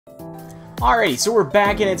Alrighty, so we're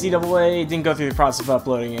back in NCAA. Didn't go through the process of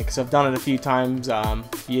uploading it because I've done it a few times.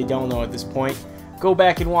 If you don't know at this point, go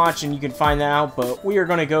back and watch and you can find that out. But we are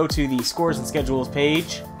going to go to the scores and schedules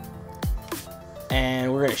page.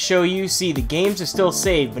 And we're going to show you, see the games are still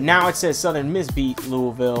saved, but now it says Southern Miss beat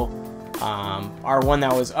Louisville. Our one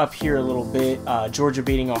that was up here a little bit, Georgia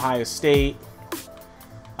beating Ohio State.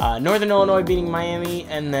 Northern Illinois beating Miami,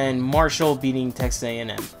 and then Marshall beating Texas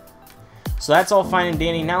A&M. So that's all fine and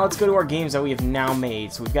dandy. Now let's go to our games that we have now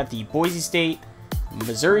made. So we've got the Boise State,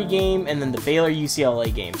 Missouri game, and then the Baylor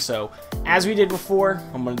UCLA game. So as we did before,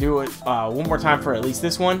 I'm going to do it one more time for at least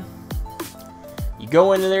this one. You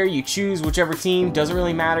go into there, you choose whichever team, doesn't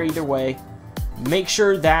really matter either way. Make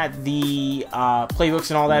sure that the playbooks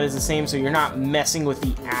and all that is the same so you're not messing with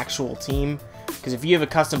the actual team. Because if you have a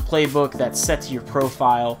custom playbook that's set to your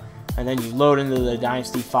profile, and then you load into the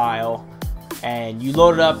Dynasty file, and you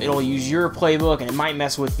load it up, it'll use your playbook, and it might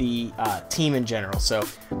mess with the team in general. So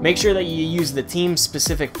make sure that you use the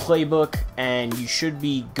team-specific playbook, and you should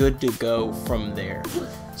be good to go from there.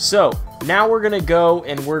 So now we're going to go,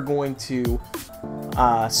 and we're going to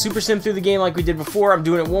Super Sim through the game like we did before. I'm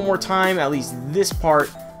doing it one more time, at least this part,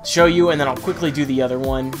 to show you, and then I'll quickly do the other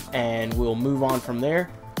one, and we'll move on from there.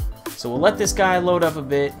 So we'll let this guy load up a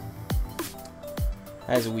bit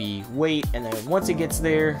as we wait, and then once it gets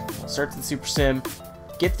there, we'll start the Super Sim,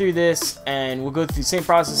 get through this, and we'll go through the same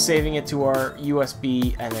process, saving it to our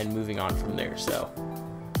USB, and then moving on from there. So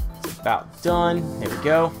it's about done. There we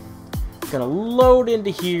go. Gonna load into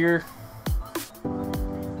here.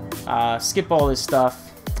 Skip all this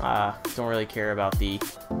stuff. Don't really care about the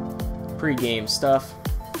pre-game stuff.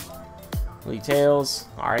 Details.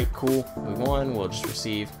 Alright, cool. Move on. We'll just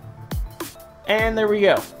receive. And there we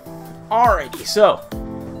go. Alrighty, so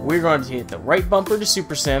we're going to hit the right bumper to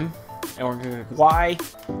Super Sim, and we're going to click Y,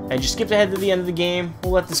 and just skip ahead to the end of the game.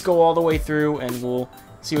 We'll let this go all the way through, and we'll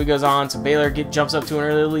see what goes on. So Baylor jumps up to an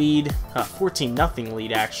early lead, 14-0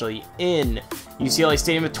 lead actually, in UCLA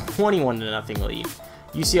Stadium, a 21-0 lead.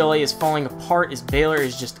 UCLA is falling apart as Baylor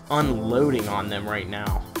is just unloading on them right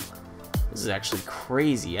now. This is actually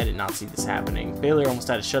crazy. I did not see this happening. Baylor almost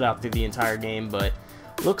had a shutout through the entire game, but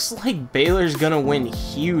looks like Baylor's gonna win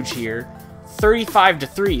huge here,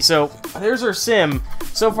 35-3. So there's our sim.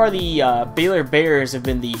 So far, the Baylor Bears have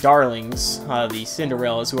been the darlings, the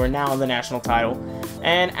Cinderellas, who are now the national title.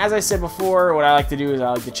 And as I said before, what I like to do is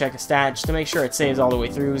I like to check a stat just to make sure it saves all the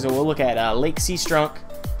way through. So we'll look at Lake Seastrunk.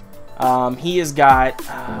 He has got,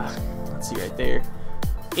 let's see right there,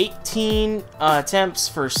 18 attempts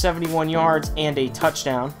for 71 yards and a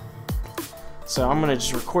touchdown. So I'm going to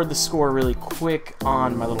just record the score really quick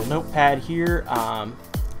on my little notepad here.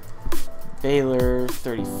 Baylor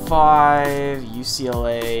 35,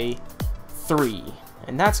 UCLA 3.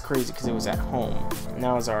 And that's crazy because it was at home. And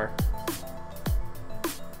that was our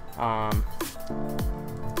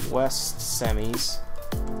West semis.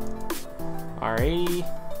 Alrighty.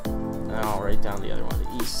 And I'll write down the other one,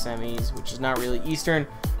 the East semis, which is not really Eastern.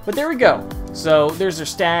 But there we go. So there's our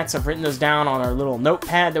stats. I've written those down on our little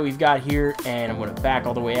notepad that we've got here, and I'm going to back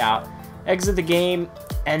all the way out, exit the game,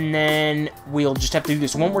 and then we'll just have to do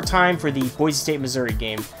this one more time for the Boise State Missouri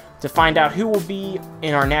game to find out who will be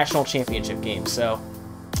in our national championship game. So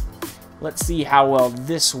let's see how well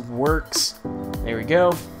this works. There we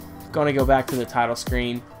go. Going to go back to the title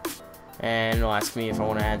screen, and it'll ask me if I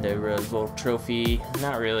want to add the Rose Bowl trophy.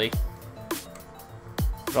 Not really,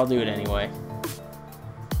 but I'll do it anyway.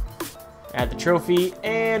 Add the trophy,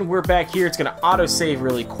 and we're back here. It's going to auto-save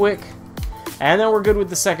really quick, and then we're good with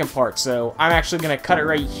the second part. So I'm actually going to cut it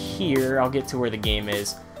right here. I'll get to where the game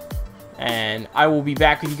is, and I will be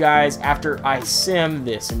back with you guys after I sim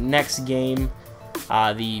this next game,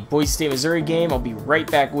 the Boise State Missouri game. I'll be right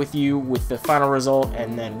back with you with the final result,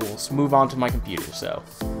 and then we'll move on to my computer. So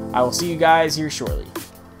I will see you guys here shortly.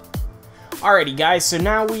 Alrighty guys, so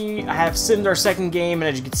now we have simmed our second game, and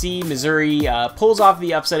as you can see, Missouri pulls off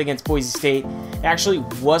the upset against Boise State. It actually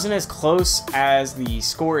wasn't as close as the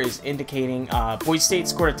score is indicating. Boise State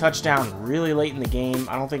scored a touchdown really late in the game.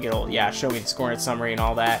 I don't think it'll, show me the scoring summary and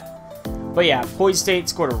all that. But yeah, Boise State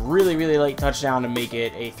scored a really late touchdown to make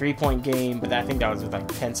it a 3-point game, but I think that was with like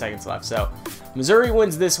 10 seconds left. So Missouri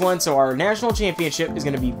wins this one, so our national championship is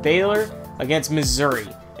going to be Baylor against Missouri,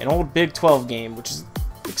 an old Big 12 game, which is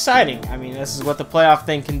exciting. I mean, this is what the playoff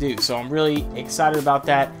thing can do, so I'm really excited about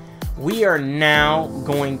that. We are now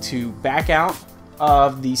going to back out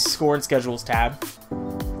of the score and schedules tab.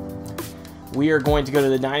 We are going to go to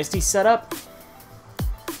the Dynasty setup.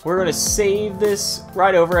 We're going to save this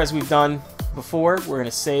right over as we've done before. We're going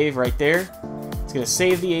to save right there. It's going to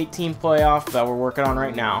save the 18 playoff that we're working on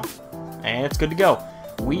right now, and it's good to go.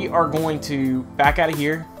 we are going to back out of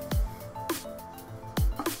here.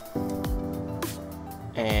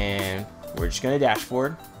 And we're just going to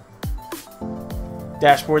dashboard.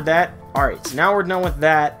 Dashboard that. Alright, so now we're done with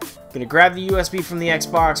that. Going to grab the USB from the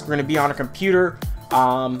Xbox. We're going to be on a computer.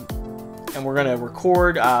 And we're going to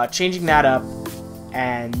record changing that up.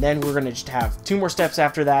 And then we're going to just have 2 more steps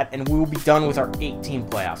after that. And we will be done with our 8-team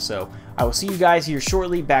playoff. So I will see you guys here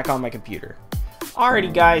shortly back on my computer.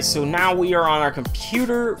 Alrighty guys, so now we are on our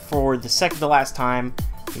computer for the second to last time.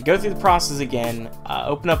 We go through the process again.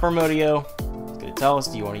 Open up our Modio. It's going to tell us,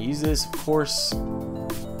 do you want to use this? Of course.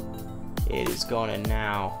 It is going to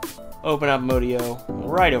now open up Modio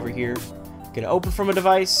right over here. Going to open from a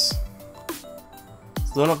device.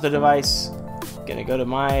 Load up the device. Going to go to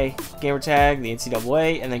my gamertag, the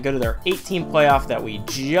NCAA, and then go to their 8-team playoff that we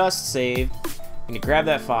just saved. Going to grab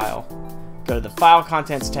that file. Go to the File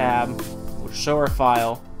Contents tab. We'll show our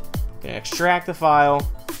file. Going to extract the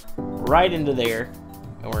file right into there.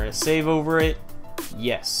 And we're going to save over it.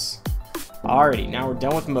 Yes. Alrighty, now we're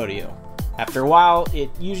done with Modio. After a while, it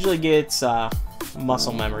usually gets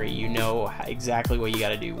muscle memory. You know exactly what you got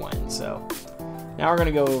to do when. So now we're going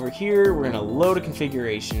to go over here. We're going to load a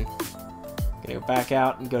configuration. Going to go back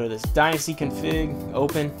out and go to this Dynasty config.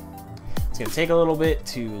 Open. It's going to take a little bit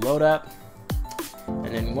to load up.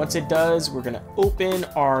 And then once it does, we're going to open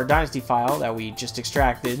our Dynasty file that we just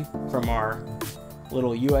extracted from our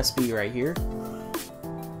little USB right here.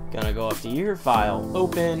 Going to go up to here, File,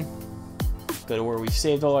 Open. Go to where we've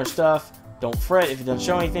saved all our stuff. Don't fret if it doesn't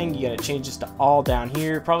show anything. You got to change this to all down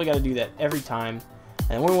here. Probably got to do that every time.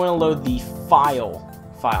 And we want to load the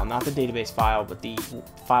file, not the database file, but the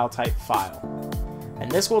file type file. And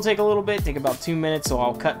this will take a little bit, take about 2 minutes, so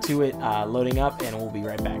I'll cut to it loading up, and we'll be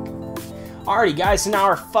right back. Alrighty guys, so now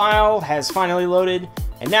our file has finally loaded,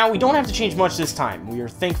 and now we don't have to change much this time. We are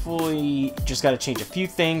thankfully just got to change a few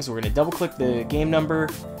things. We're going to double click the game number,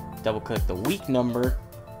 double click the week number.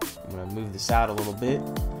 I'm going to move this out a little bit.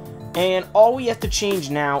 And all we have to change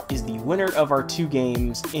now is the winner of our 2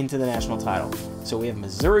 games into the national title. So we have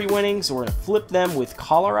Missouri winning, so we're going to flip them with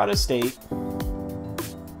Colorado State.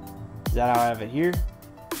 Is that how I have it here?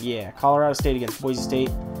 Yeah, Colorado State against Boise State.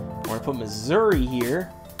 We're going to put Missouri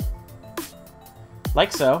here.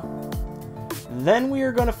 Like so. Then we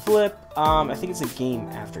are going to flip, I think it's a game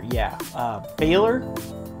after, yeah. Baylor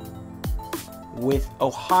with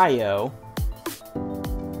Ohio.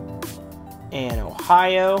 And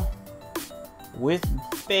Ohio with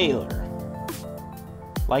Baylor.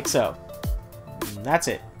 Like so. And that's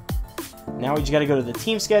it. Now we just got to go to the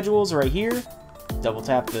team schedules right here. Double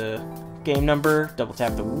tap the game number. Double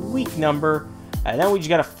tap the week number. And then we just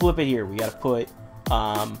got to flip it here. We got to put,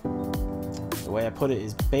 the way I put it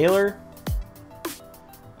is Baylor.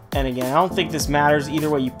 And again, I don't think this matters either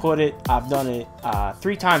way you put it. I've done it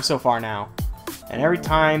 3 times so far now. And every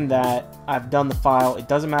time that I've done the file, it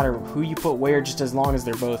doesn't matter who you put where, just as long as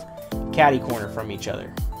they're both catty corner from each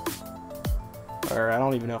other. Or I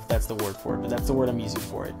don't even know if that's the word for it, but that's the word I'm using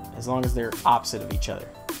for it. As long as they're opposite of each other.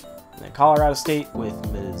 And then Colorado State with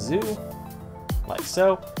Mizzou, like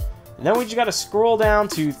so. And then we just got to scroll down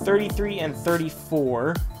to 33 and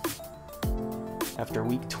 34 after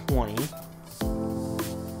week 20.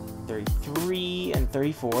 33 and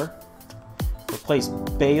 34. Replace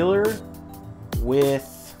Baylor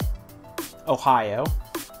with Ohio.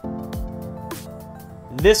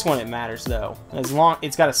 This one it matters though, as long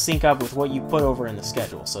it's got to sync up with what you put over in the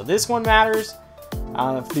schedule. So this one matters.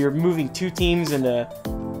 If you're moving 2 teams into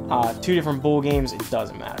 2 different bowl games, it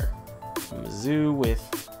doesn't matter. Mizzou with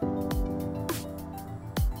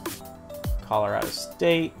Colorado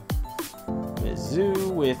State.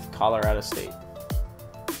 Mizzou with Colorado State.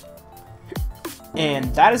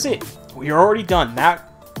 And that is it. We are already done. That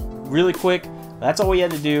really quick. That's all we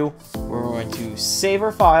had to do. We're going to save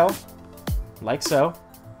our file, like so.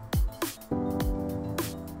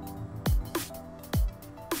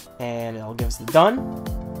 And it'll give us the done.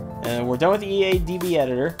 And we're done with the EADB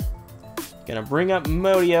editor. Gonna bring up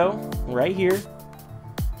Modio right here.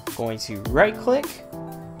 Going to right click,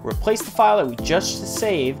 replace the file that we just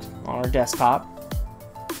saved on our desktop,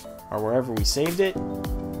 or wherever we saved it.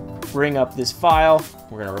 Bring up this file,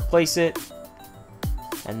 we're gonna replace it.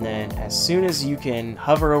 And then as soon as you can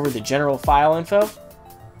hover over the general file info,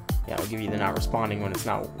 yeah, it'll give you the not responding when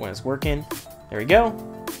it's working. There we go.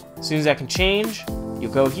 As soon as that can change,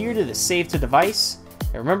 you'll go here to the save to device.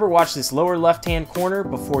 And remember, watch this lower left hand corner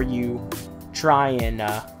before you try and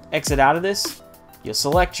exit out of this. You'll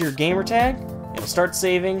select your gamer tag, it'll start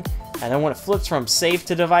saving, and then when it flips from save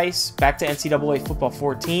to device back to NCAA Football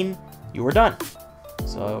 14, you are done.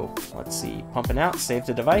 So let's see, pumping out, save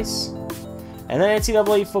to device. And then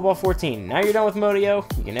NCAA Football 14. Now you're done with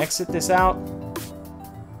Modio. You can exit this out.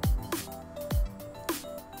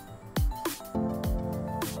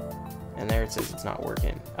 And there it says it's not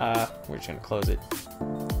working. We're just going to close it.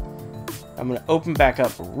 I'm going to open back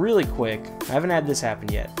up really quick. I haven't had this happen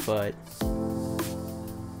yet, but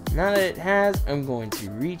now that it has, I'm going to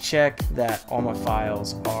recheck that all my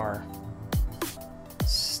files are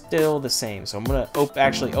still the same. So I'm going to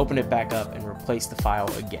actually open it back up and replace the file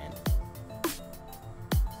again.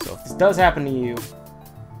 So if this does happen to you,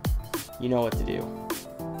 you know what to do.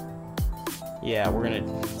 Yeah, we're going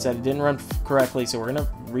to, said it didn't run correctly, so we're going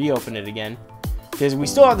to reopen it again. Because we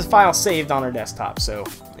still have the file saved on our desktop, so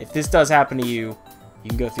if this does happen to you, you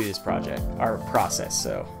can go through this process.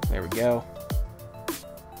 So there we go.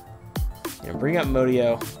 I'm going to bring up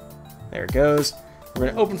Modio. There it goes. We're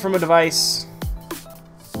going to open from a device.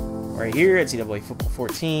 Right here, NCAA Football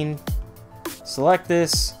 14. Select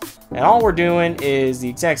this. And all we're doing is the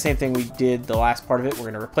exact same thing we did the last part of it. We're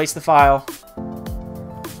going to replace the file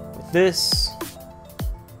with this.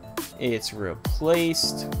 It's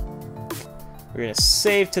replaced. We're going to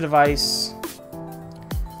save to device.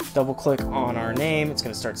 Double click on our name. It's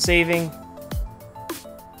going to start saving.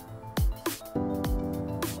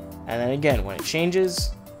 And then again, when it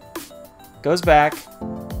changes, goes back.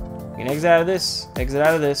 We can exit out of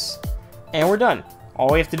this, and we're done.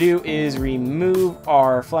 All we have to do is remove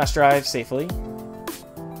our flash drive safely.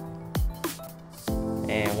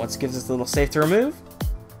 And once it gives us a little safe to remove,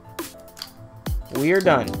 we are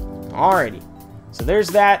done. Alrighty. So there's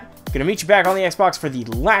that. Gonna meet you back on the Xbox for the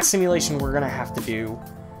last simulation we're gonna have to do.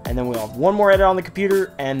 And then we'll have one more edit on the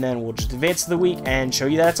computer, and then we'll just advance to the week and show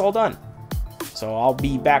you that it's all done. So I'll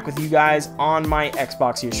be back with you guys on my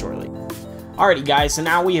Xbox here shortly. Alrighty guys, so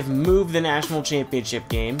now we have moved the National Championship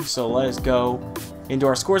game, so let us go into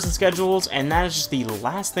our scores and schedules, and that is just the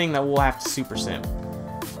last thing that we'll have to super sim.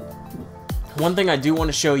 One thing I do want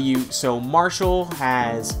to show you, so Marshall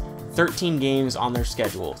has 13 games on their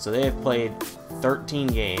schedule, so they have played 13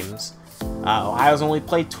 games. Ohio's only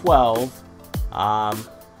played 12,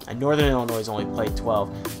 and Northern Illinois has only played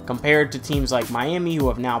 12, compared to teams like Miami who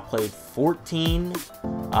have now played 14,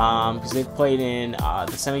 because they've played in the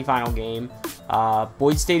semifinal game.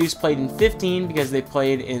 Boyd State, who's played in 15 because they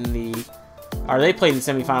played in the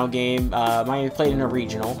semifinal game. Miami played in a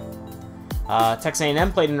regional. Texas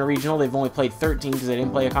A&M played in a regional. They've only played 13 because they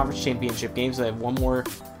didn't play a conference championship game, so they have one more,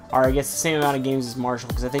 or I guess the same amount of games as Marshall,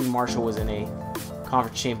 because I think Marshall was in a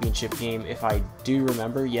conference championship game, if I do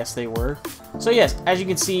remember. Yes, they were. So yes, as you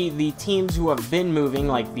can see, the teams who have been moving,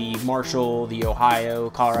 like the Marshall, the Ohio,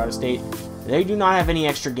 Colorado State, they do not have any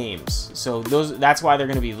extra games. So that's why they're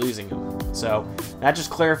going to be losing them. So that's just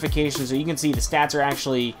clarification. So you can see the stats are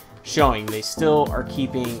actually showing they still are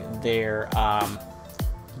keeping their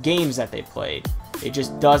games that they played. It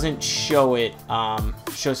just doesn't show it,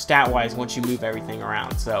 show stat-wise once you move everything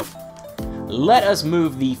around. So let us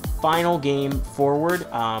move the final game forward.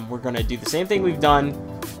 We're going to do the same thing we've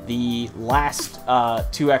done the last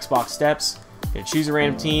 2 Xbox steps. Gonna choose a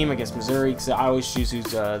random team. I guess Missouri, because I always choose who's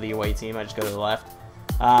the away team. I just go to the left.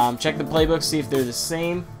 Check the playbook, see if they're the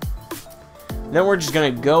same. Then we're just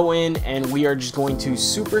going to go in and we are just going to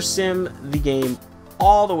super sim the game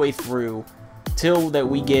all the way through till that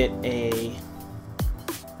we get a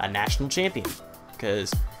national champion,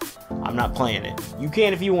 because I'm not playing it. You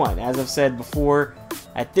can if you want. As I've said before,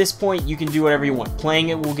 at this point you can do whatever you want. Playing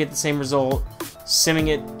it will get the same result. Simming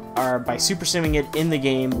it, or by super simming it in the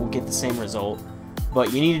game, will get the same result.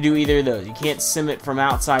 But you need to do either of those. You can't sim it from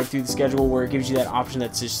outside through the schedule where it gives you that option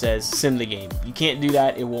that just says sim the game. You can't do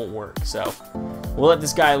that, it won't work. So we'll let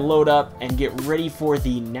this guy load up and get ready for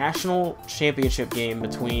the national championship game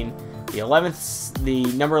between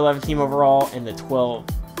the number 11 team overall and the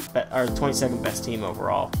 22nd best team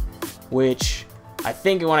overall. Which I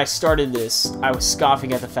think when I started this, I was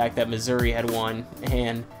scoffing at the fact that Missouri had won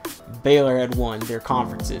and Baylor had won their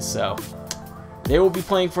conferences. So they will be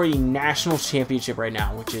playing for the national championship right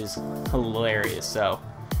now, which is hilarious. So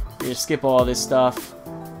we're going to skip all this stuff.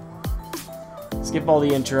 Skip all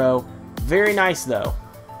the intro. Very nice, though.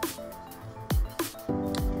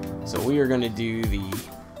 So we are going to do the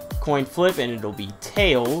coin flip, and it'll be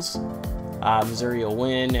tails. Missouri will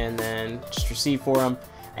win, and then just receive for them.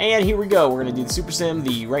 And here we go. We're going to do the super sim,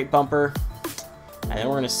 the right bumper, and then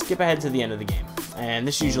we're going to skip ahead to the end of the game. And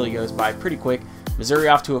this usually goes by pretty quick. Missouri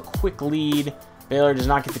off to a quick lead. Baylor does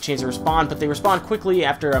not get the chance to respond, but they respond quickly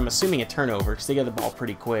after, I'm assuming, a turnover, because they get the ball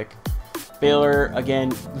pretty quick. Baylor,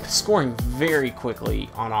 again, scoring very quickly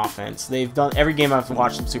on offense. They've done, every game I've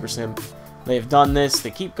watched them super sim, they've done this.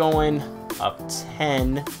 They keep going, up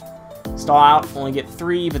 10. Stall out, only get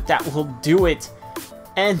 3, but that will do it.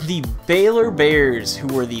 And the Baylor Bears, who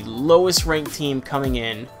were the lowest ranked team coming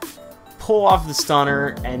in, pull off the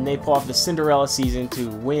stunner, and they pull off the Cinderella season to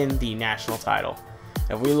win the national title.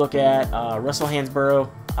 If we look at Russell Hansborough,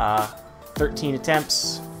 13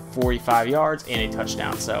 attempts, 45 yards, and a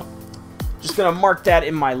touchdown. So just going to mark that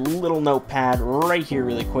in my little notepad right here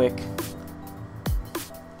really quick.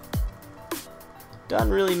 Doesn't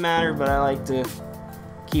really matter, but I like to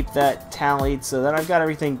keep that tallied so that I've got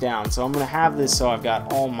everything down. So I'm going to have this so I've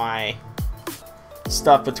got all my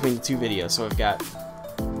stuff between the two videos. So I've got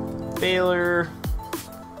Baylor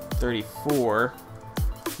 34,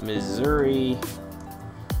 Missouri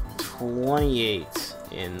 28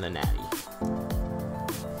 in the Natty.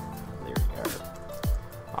 There we are.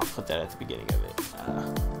 I'll put that at the beginning of it.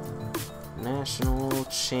 National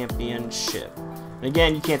Championship. And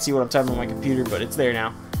again, you can't see what I'm typing on my computer, but it's there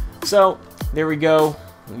now. So there we go.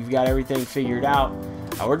 We've got everything figured out.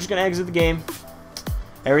 We're just going to exit the game.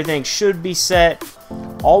 Everything should be set.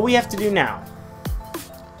 All we have to do now...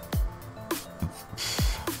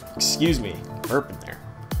 Excuse me. Burping there.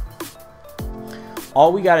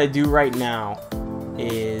 All we got to do right now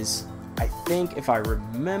is... I think if I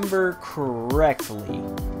remember correctly...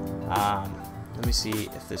 let me see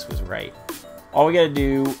if this was right. All we got to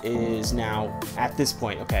do is now, at this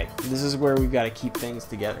point, okay, this is where we've got to keep things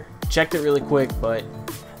together. Checked it really quick, but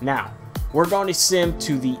now, we're going to sim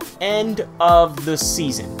to the end of the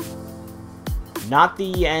season. Not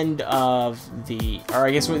the end of the, or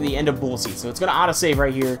I guess we're at the end of bowl season. So it's going to autosave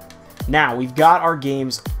right here. Now, we've got our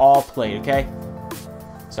games all played, okay?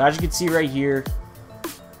 So as you can see right here,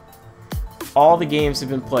 all the games have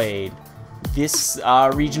been played. This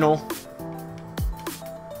regional,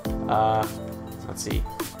 let's see.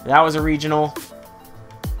 That was a regional.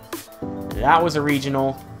 That was a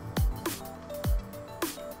regional.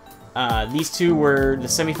 These two were the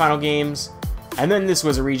semifinal games. And then this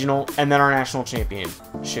was a regional. And then our national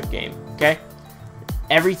championship game. Okay?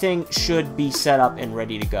 Everything should be set up and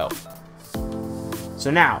ready to go.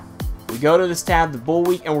 So now, we go to this tab, the bowl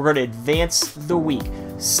week, and we're going to advance the week.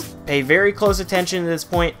 Pay very close attention to this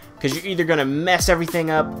point, because you're either going to mess everything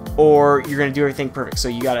up or you're going to do everything perfect. So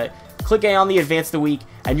you got to click A on the advance the week,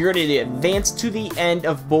 and you're going to advance to the end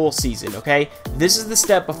of bowl season, okay? This is the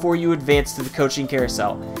step before you advance to the coaching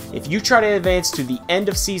carousel. If you try to advance to the end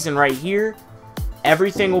of season right here,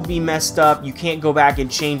 everything will be messed up. You can't go back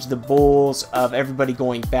and change the bowls of everybody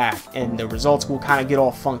going back, and the results will kind of get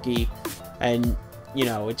all funky, and you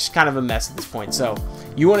know, it's kind of a mess at this point. So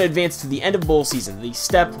you want to advance to the end of bowl season, the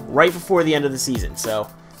step right before the end of the season. So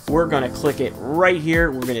we're going to click it right here.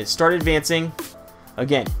 We're going to start advancing.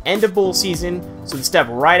 Again, end of bowl season, so the step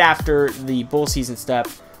right after the bowl season step.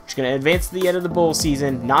 We're just going to advance to the end of the bowl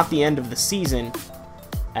season, not the end of the season,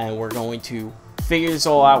 and we're going to figure this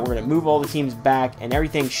all out. We're going to move all the teams back, and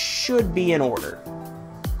everything should be in order.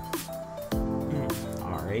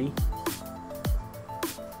 Alrighty.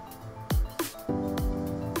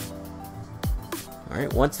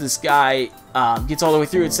 Alright, once this guy gets all the way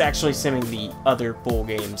through, it's actually simming the other bowl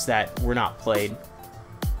games that were not played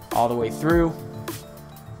all the way through.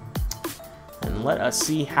 And let us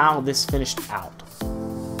see how this finished out.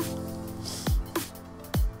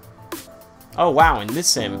 Oh wow, in this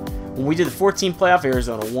sim, when we did the 14 playoff,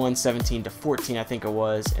 Arizona won 17-14, I think it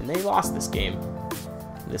was, and they lost this game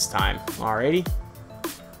this time. Alrighty.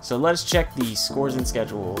 So let's check the scores and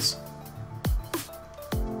schedules.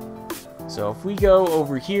 So if we go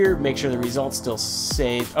over here, make sure the results still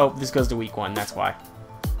save. Oh, this goes to week 1, that's why.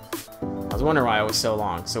 I was wondering why it was so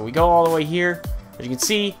long. So we go all the way here. As you can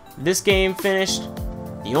see, this game finished.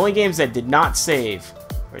 The only games that did not save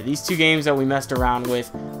are these two games that we messed around with,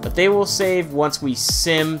 but they will save once we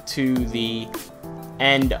sim to the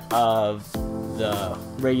end of the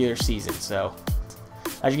regular season. So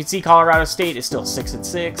as you can see, Colorado State is still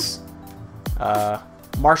 6-6.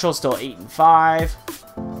 Marshall is still 8-5.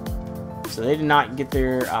 So they did not get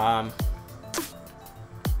their,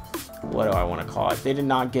 what do I want to call it? They did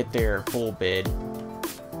not get their full bid.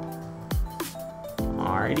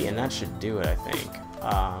 Alrighty, and that should do it, I think.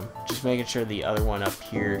 Just making sure the other one up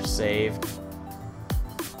here saved.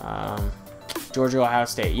 Georgia, Ohio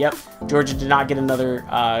State. Yep, Georgia did not get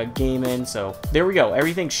another game in, so there we go.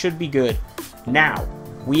 Everything should be good. Now,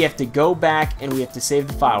 we have to go back and we have to save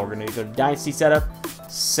the file. We're going to go to Dynasty Setup,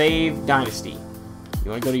 Save Dynasty. You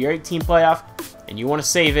want to go to your 18 playoff, and you want to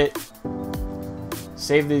save it.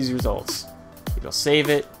 Save these results. You'll save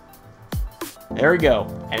it. There we go.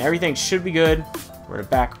 And everything should be good. We're going to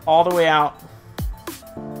back all the way out.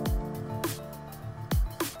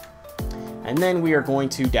 And then we are going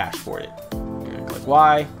to dashboard it. You're going to click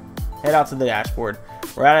Y. head out to the dashboard.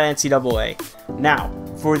 We're out of NCAA. Now,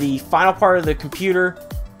 for the final part of the computer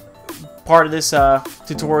part of this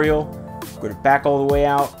tutorial, we're going to back all the way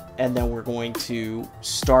out, and then we're going to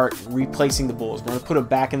start replacing the bulls. We're going to put them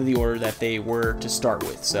back into the order that they were to start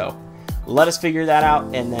with. So let us figure that out,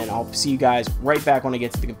 and then I'll see you guys right back when I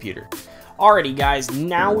get to the computer. Alrighty guys,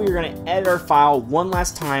 now we're going to edit our file one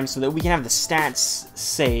last time so that we can have the stats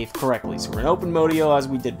saved correctly. So we're going to open Modio as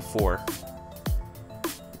we did before.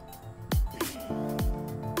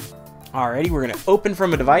 Alrighty, we're going to open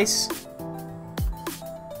from a device.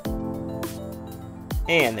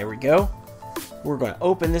 And there we go. We're going to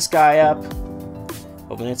open this guy up,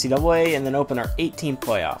 open NCAA, and then open our 8-team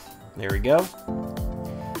playoff. There we go.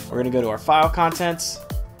 We're going to go to our file contents,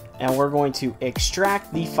 and we're going to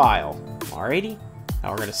extract the file. Alrighty.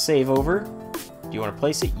 Now we're going to save over. Do you want to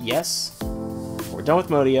place it? Yes. We're done with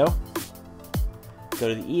Modio. Go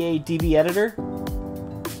to the EADB editor.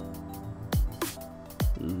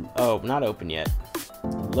 Oh, not open yet.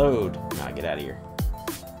 Load. Now get out of here.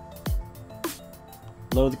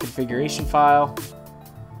 Load the configuration file.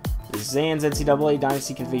 This is Zan's NCAA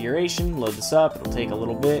Dynasty configuration. Load this up. It'll take a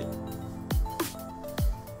little bit.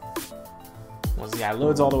 Once the guy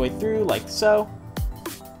loads all the way through, like so.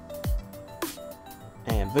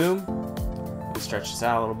 And boom. Let me stretch this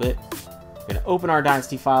out a little bit. We're going to open our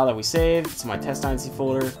Dynasty file that we saved. It's my Test Dynasty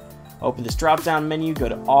folder. Open this drop-down menu. Go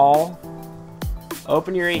to All.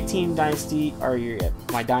 Open your 8-team Dynasty, or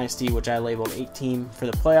my Dynasty, which I labeled 8-team for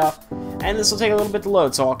the playoff. And this will take a little bit to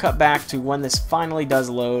load, so I'll cut back to when this finally does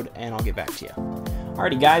load, and I'll get back to you.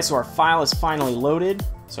 Alrighty guys, so our file is finally loaded.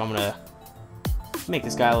 So I'm going to make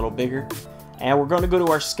this guy a little bigger. And we're going to go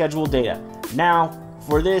to our schedule data. Now,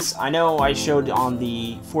 for this, I know I showed on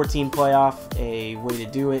the 14 playoff a way to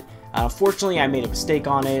do it. Unfortunately, I made a mistake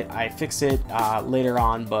on it. I fixed it later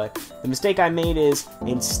on, but the mistake I made is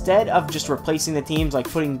instead of just replacing the teams, like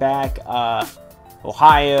putting back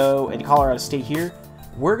Ohio and Colorado State here,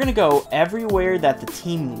 we're going to go everywhere that the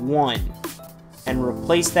team won and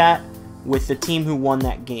replace that with the team who won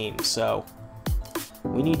that game. So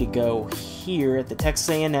we need to go here at the Texas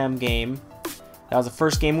A&M game. That was the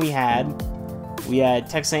first game we had. We had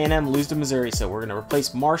Texas A&M lose to Missouri, so we're going to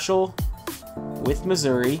replace Marshall with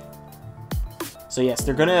Missouri. So yes,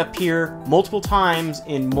 they're going to appear multiple times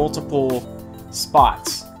in multiple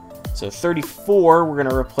spots. So 34, we're going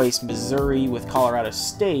to replace Missouri with Colorado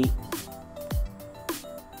State.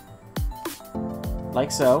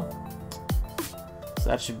 Like so. So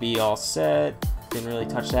that should be all set. Didn't really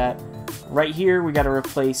touch that. Right here, we got to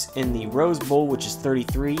replace in the Rose Bowl, which is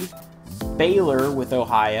 33, Baylor with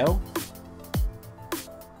Ohio.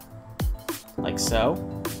 Like so.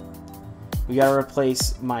 We got to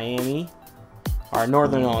replace Miami, or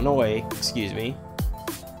Northern Illinois, excuse me,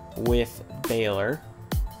 with Baylor.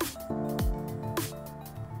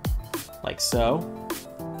 Like so.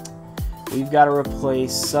 We've got to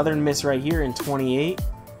replace Southern Miss right here in 28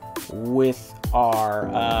 with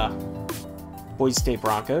our Boise State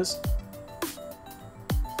Broncos.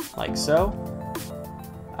 Like so.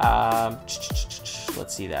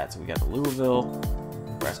 Let's see that. So we got the Louisville,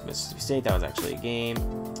 Nebraska, Mississippi State. That was actually a game.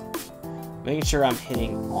 Making sure I'm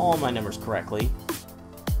hitting all my numbers correctly.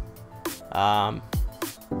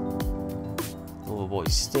 Louisville,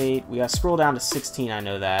 Boise State. We got to scroll down to 16. I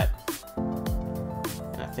know that.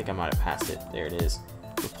 And I think I might have passed it. There it is.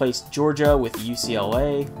 Replace Georgia with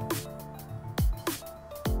UCLA.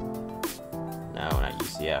 No, not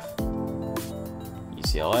UCF.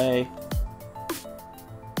 UCLA.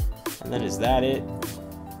 And then is that it?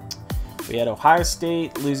 We had Ohio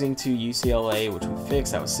State losing to UCLA, which we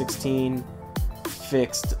fixed. That was 16.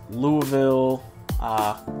 Fixed Louisville,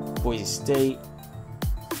 Boise State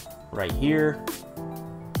right here.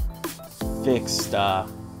 Fixed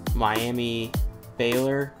Miami,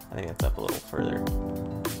 Baylor. I think that's up a little further.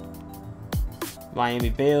 Miami,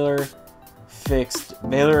 Baylor. Fixed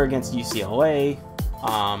Baylor against UCLA.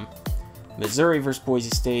 Missouri versus Boise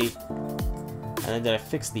State. And then did I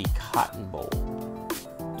fix the Cotton Bowl?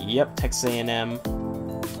 Yep, Texas A&M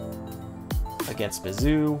against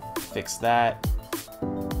Mizzou. Fix that.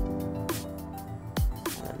 And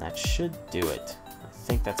then that should do it. I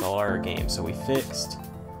think that's all our games. So we fixed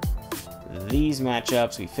these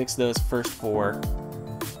matchups. We fixed those first 4.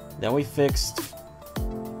 Then we fixed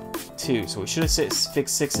 2. So we should have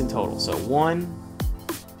fixed 6 in total. So 1,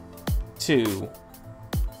 2,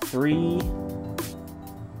 3,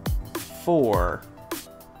 4.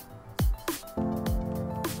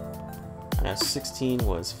 I know 16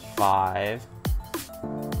 was 5.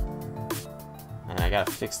 And I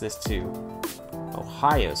gotta fix this too.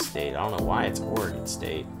 Ohio State. I don't know why it's Oregon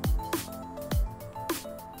State.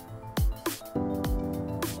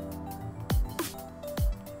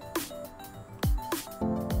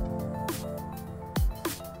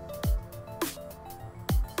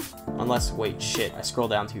 Unless, wait, shit, I scrolled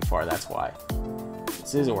down too far, that's why.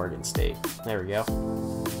 This is Oregon State. There we go.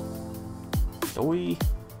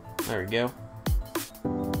 There we go.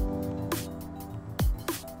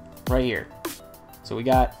 Right here. So we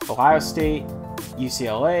got Ohio State,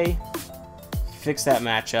 UCLA. Fix that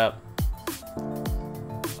matchup.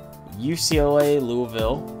 UCLA,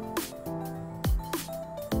 Louisville,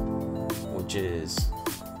 which is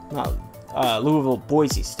not Louisville,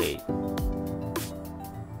 Boise State.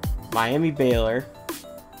 Miami, Baylor.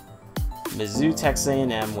 Mizzou, Texas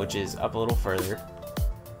A&M, which is up a little further.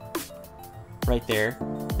 Right there.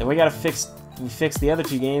 Then we gotta fix the other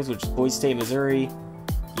two games, which is Boise State, Missouri,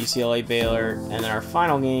 UCLA, Baylor, and then our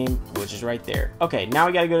final game, which is right there. Okay, now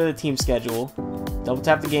we gotta go to the team schedule. Double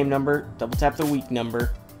tap the game number, double tap the week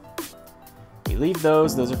number. We leave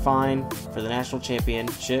those are fine for the national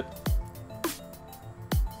championship.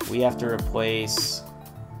 We have to replace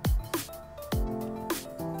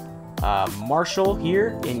Marshall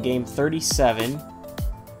here in game 37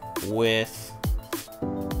 with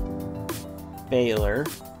Baylor.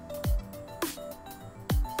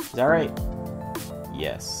 Is that right?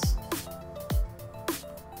 Yes.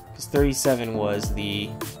 Because 37 was the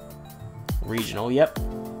regional, yep.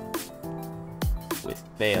 With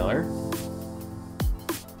Baylor.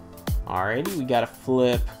 Alrighty, we gotta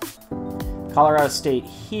flip Colorado State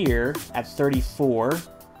here at 34,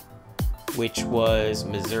 which was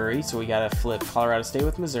Missouri, so we gotta flip Colorado State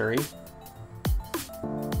with Missouri.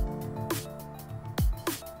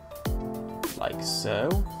 Like so.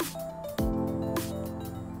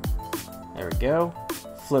 There we go.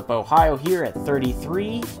 Flip Ohio here at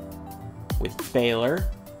 33 with Baylor.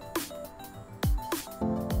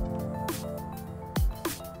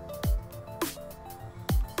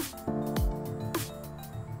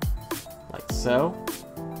 So,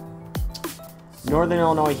 Northern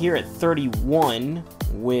Illinois here at 31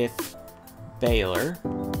 with Baylor.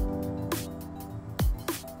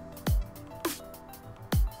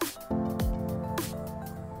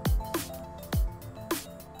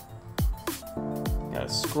 Gotta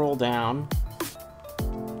scroll down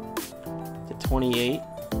to 28.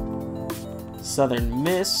 Southern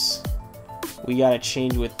Miss, we gotta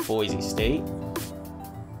change with Boise State.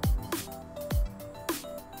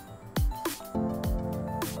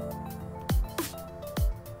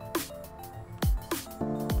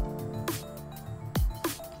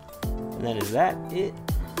 And then is that it?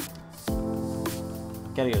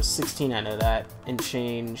 Gotta go 16, I know that. And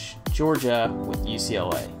change Georgia with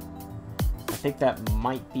UCLA. I think that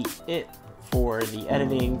might be it for the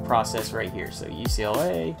editing process right here. So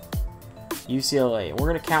UCLA, UCLA. And we're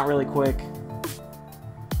gonna count really quick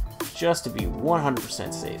just to be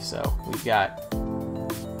 100% safe. So we've got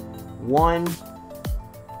 1,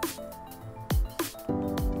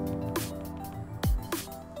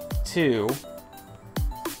 2,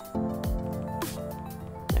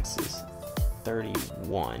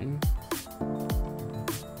 31,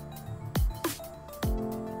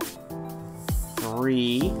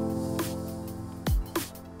 3,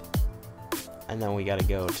 and then we got to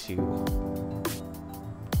go to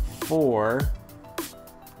 4,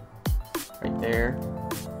 right there,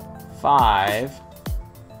 5,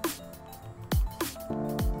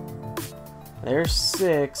 there's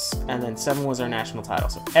 6, and then 7 was our national title.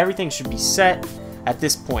 So everything should be set at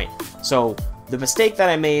this point. So the mistake that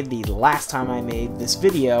I made the last time I made this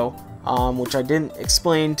video, which I didn't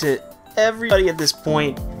explain to everybody at this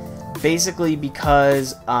point, basically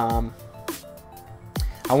because I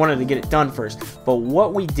wanted to get it done first. But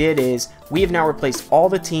what we did is we have now replaced all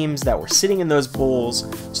the teams that were sitting in those bowls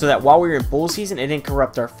so that while we were in bowl season, it didn't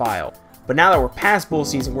corrupt our file. But now that we're past bowl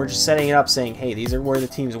season, we're just setting it up saying, hey, these are where the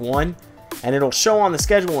teams won, and it'll show on the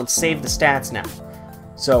schedule and save the stats now.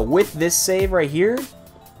 So with this save right here,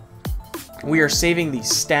 we are saving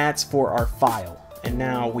these stats for our file, and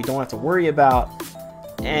now we don't have to worry about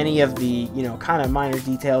any of the, you know, kind of minor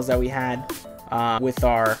details that we had with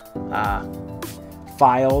our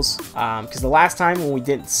files, because the last time when we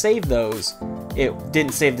didn't save those, it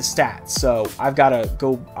didn't save the stats. So I've got to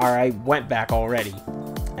go, or I went back already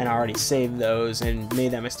and I already saved those and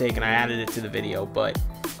made that mistake and I added it to the video, but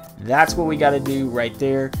that's what we got to do right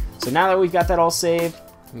there. So now that we've got that all saved,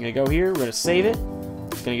 I'm going to go here, we're going to save it.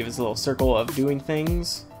 It's going to give us a little circle of doing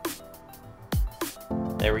things.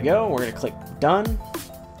 There we go. We're going to click done.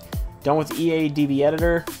 Done with EADB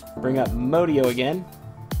editor. Bring up Modio again.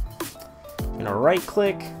 I'm going to right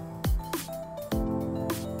click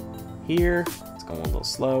here. It's going a little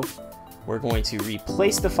slow. We're going to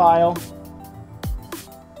replace the file.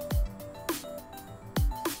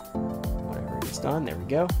 Whatever it's done. There we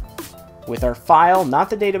go. With our file,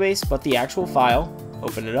 not the database, but the actual file.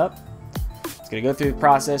 Open it up. going to go through the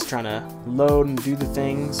process, trying to load and do the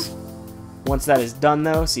things. Once that is done,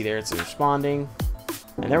 though, see there it's responding.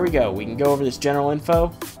 And there we go. We can go over this general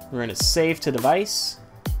info. We're going to save to device.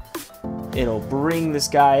 It'll bring this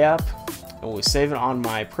guy up. And we'll save it on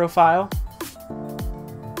my profile.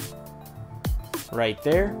 Right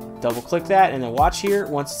there. Double click that and then watch here.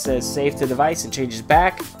 Once it says save to device and changes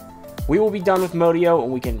back, we will be done with Modio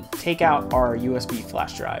and we can take out our USB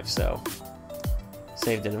flash drive. So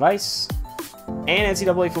save to device and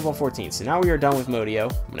NCAA Football 14. So now we are done with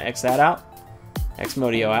Modio. I'm going to X that out. X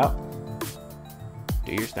Modio out.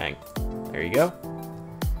 Do your thing. There you go.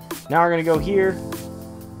 Now we're going to go here,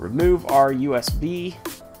 remove our USB,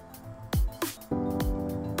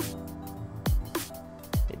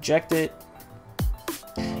 eject it,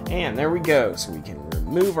 and there we go. So we can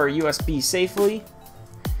remove our USB safely,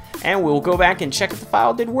 and we'll go back and check if the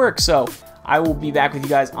file did work. So I will be back with you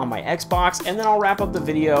guys on my Xbox, and then I'll wrap up the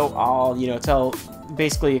video. I'll,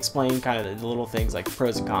 basically explain kind of the little things like the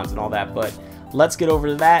pros and cons and all that, but let's get over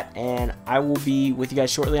to that, and I will be with you guys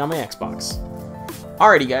shortly on my Xbox.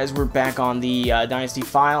 Alrighty guys, we're back on the Dynasty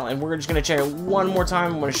file, and we're just going to check it one more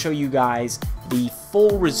time. I'm going to show you guys the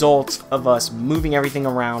full results of us moving everything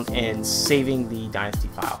around and saving the Dynasty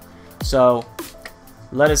file. So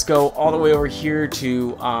let us go all the way over here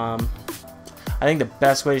to, I think the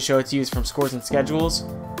best way to show it to you is from scores and schedules.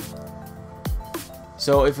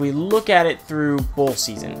 So if we look at it through bowl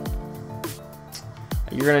season,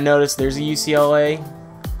 you're going to notice there's a UCLA,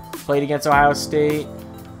 played against Ohio State.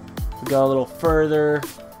 We go a little further.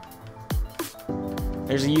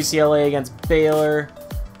 There's a UCLA against Baylor,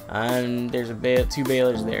 and there's two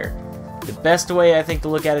Baylors there. The best way I think to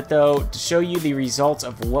look at it though, to show you the results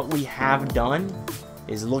of what we have done,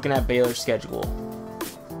 is looking at Baylor's schedule.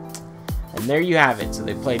 And there you have it. So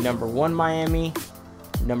they played number 1 Miami,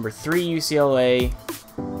 number 3 UCLA,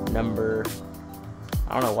 I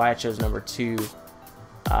don't know why I chose number 2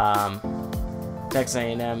 Texas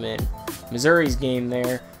A&M, and Missouri's game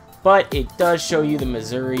there. But it does show you the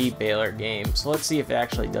Missouri-Baylor game. So let's see if it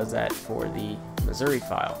actually does that for the Missouri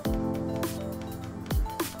file.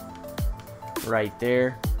 Right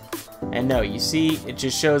there. And no, you see, it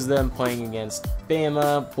just shows them playing against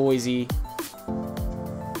Bama, Boise.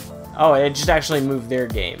 Oh, it just actually moved their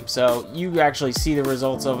game. So you actually see the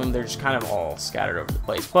results of them. They're just kind of all scattered over the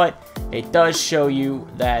place. But it does show you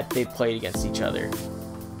that they played against each other.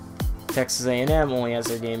 Texas A&M only has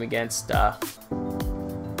their game against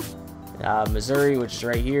Missouri, which is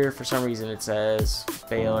right here. For some reason it says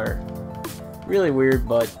Baylor. Really weird,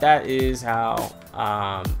 but that is how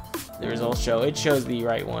the results show. It shows the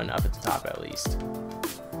right one up at the top at least.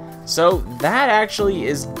 So that actually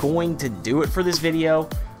is going to do it for this video.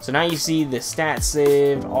 So now you see the stats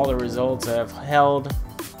saved, all the results have held.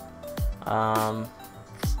 So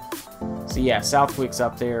yeah, Southwick's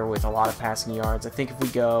up there with a lot of passing yards. I think if we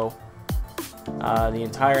go the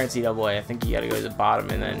entire NCAA, I think you got to go to the bottom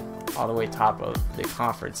and then all the way top of the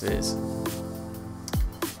conferences.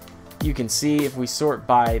 You can see if we sort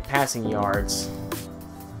by passing yards,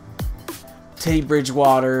 Teddy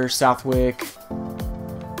Bridgewater, Southwick.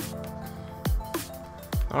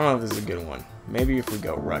 I don't know if this is a good one. Maybe if we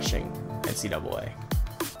go rushing NCAA.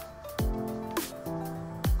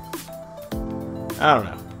 I don't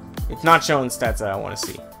know. It's not showing stats that I want to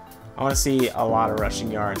see. I want to see a lot of rushing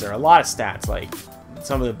yards or a lot of stats, like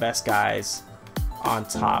some of the best guys on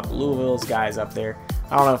top. Louisville's guys up there.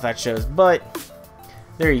 I don't know if that shows, but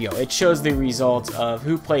there you go. It shows the results of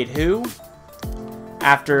who played who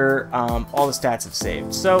after all the stats have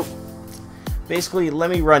saved. So basically, let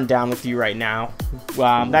me run down with you right now.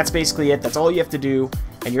 That's basically it. That's all you have to do,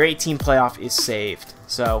 and your 8-team playoff is saved.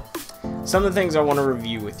 So some of the things I want to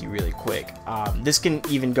review with you really quick. This can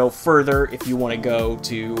even go further if you want to go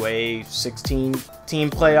to a 16-team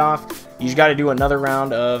playoff. You just got to do another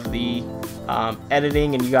round of the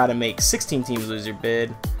editing, and you got to make 16 teams lose their bid.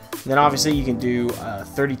 And then obviously you can do a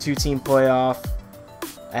 32-team playoff,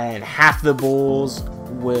 and half the bowls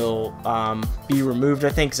will be removed, I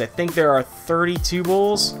think, because I think there are 32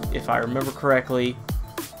 bowls, if I remember correctly.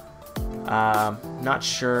 Not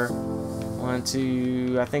sure. 1,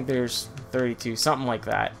 2, I think there's 32, something like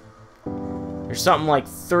that. There's something like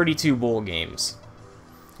 32 bowl games.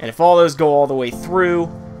 And if all those go all the way through,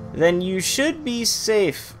 then you should be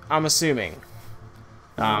safe, I'm assuming.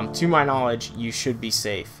 To my knowledge, you should be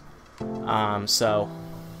safe. So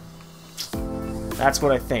that's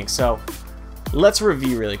what I think. So let's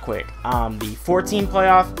review really quick. The 14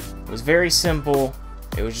 playoff was very simple.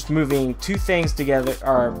 It was just moving two things together,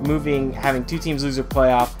 or having two teams lose a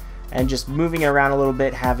playoff, and just moving it around a little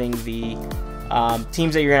bit, having the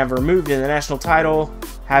teams that you're going to have removed in the national title,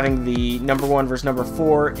 having the number 1 versus number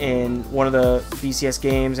 4 in one of the BCS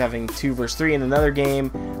games, having 2 versus 3 in another game,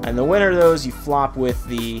 and the winner of those you flop with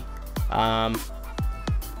the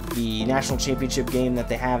national championship game that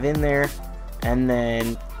they have in there, and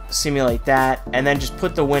then simulate that, and then just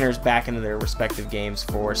put the winners back into their respective games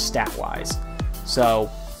for stat-wise. So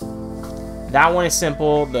that one is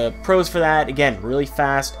simple. The pros for that, again, really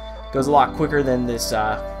fast, goes a lot quicker than this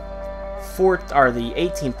the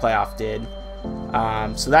 8-team playoff did.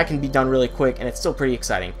 So that can be done really quick, and it's still pretty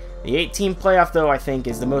exciting. The 8-team playoff, though, I think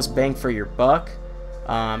is the most bang for your buck.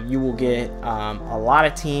 You will get a lot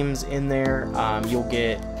of teams in there. You'll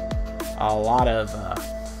get a lot of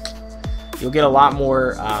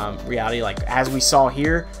more reality, like as we saw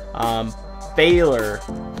here. Baylor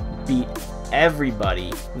beat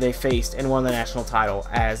everybody they faced and won the national title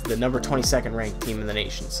as the number 22nd ranked team in the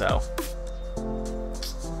nation. So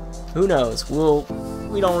who knows?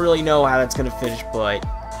 We don't really know how that's going to finish, but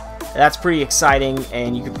that's pretty exciting,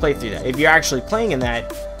 and you can play through that. If you're actually playing in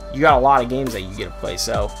that, you got a lot of games that you get to play,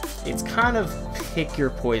 so it's kind of pick your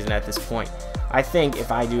poison at this point. I think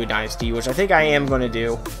if I do a dynasty, which I think I am going to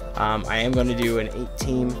do, I am going to do an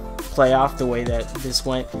 8-team playoff the way that this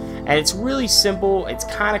went, and it's really simple. It's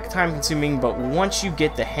kind of time consuming, but once you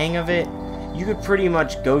get the hang of it, you could pretty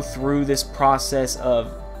much go through this process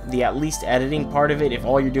of the at least editing part of it, if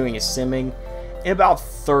all you're doing is simming, in about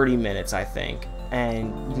 30 minutes, I think.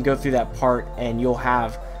 And you can go through that part, and you'll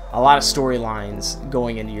have a lot of storylines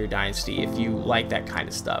going into your dynasty if you like that kind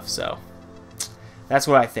of stuff. So that's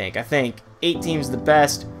what I think. I think 8 teams is the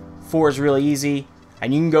best, 4 is really easy,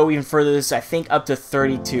 and you can go even further. This, I think, up to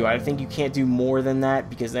 32. I think you can't do more than that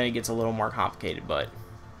because then it gets a little more complicated, but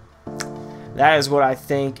that is what I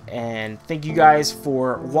think, and thank you guys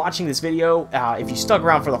for watching this video. If you stuck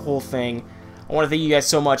around for the whole thing, I want to thank you guys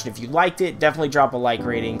so much, and if you liked it, definitely drop a like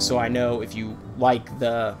rating so I know if you like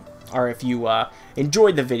if you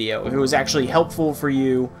enjoyed the video, if it was actually helpful for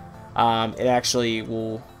you. It actually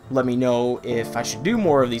will let me know if I should do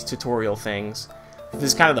more of these tutorial things. This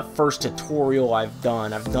is kind of the first tutorial I've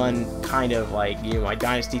done. I've done kind of like, you know, my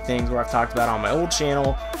dynasty things where I've talked about on my old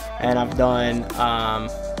channel, and I've done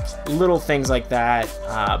little things like that,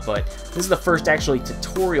 but this is the first actually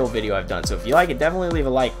tutorial video I've done. So if you like it, definitely leave a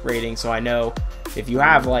like rating so I know if you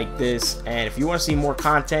have liked this, and if you want to see more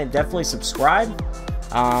content, definitely subscribe.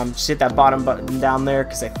 Just hit that bottom button down there,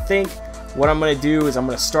 because I think what I'm going to do is I'm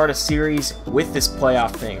going to start a series with this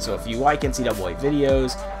playoff thing. So if you like NCAA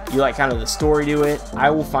videos, you like kind of the story to it, I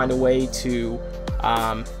will find a way to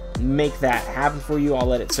make that happen for you. I'll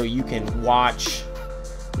let it so you can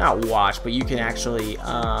not watch, but you can actually,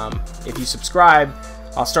 if you subscribe,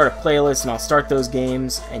 I'll start a playlist and I'll start those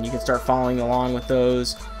games, and you can start following along with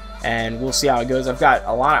those, and we'll see how it goes. I've got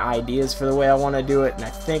a lot of ideas for the way I want to do it, and I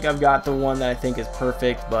think I've got the one that I think is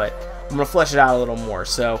perfect, but I'm going to flesh it out a little more.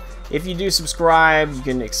 So if you do subscribe, you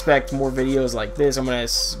can expect more videos like this. I'm going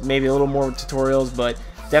to maybe a little more tutorials, but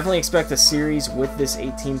definitely expect a series with this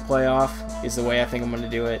 8-team playoff is the way I think I'm going to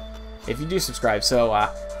do it if you do subscribe. So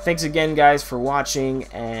thanks again, guys, for watching,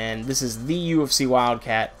 and this is the UFC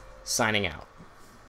Wildcat signing out.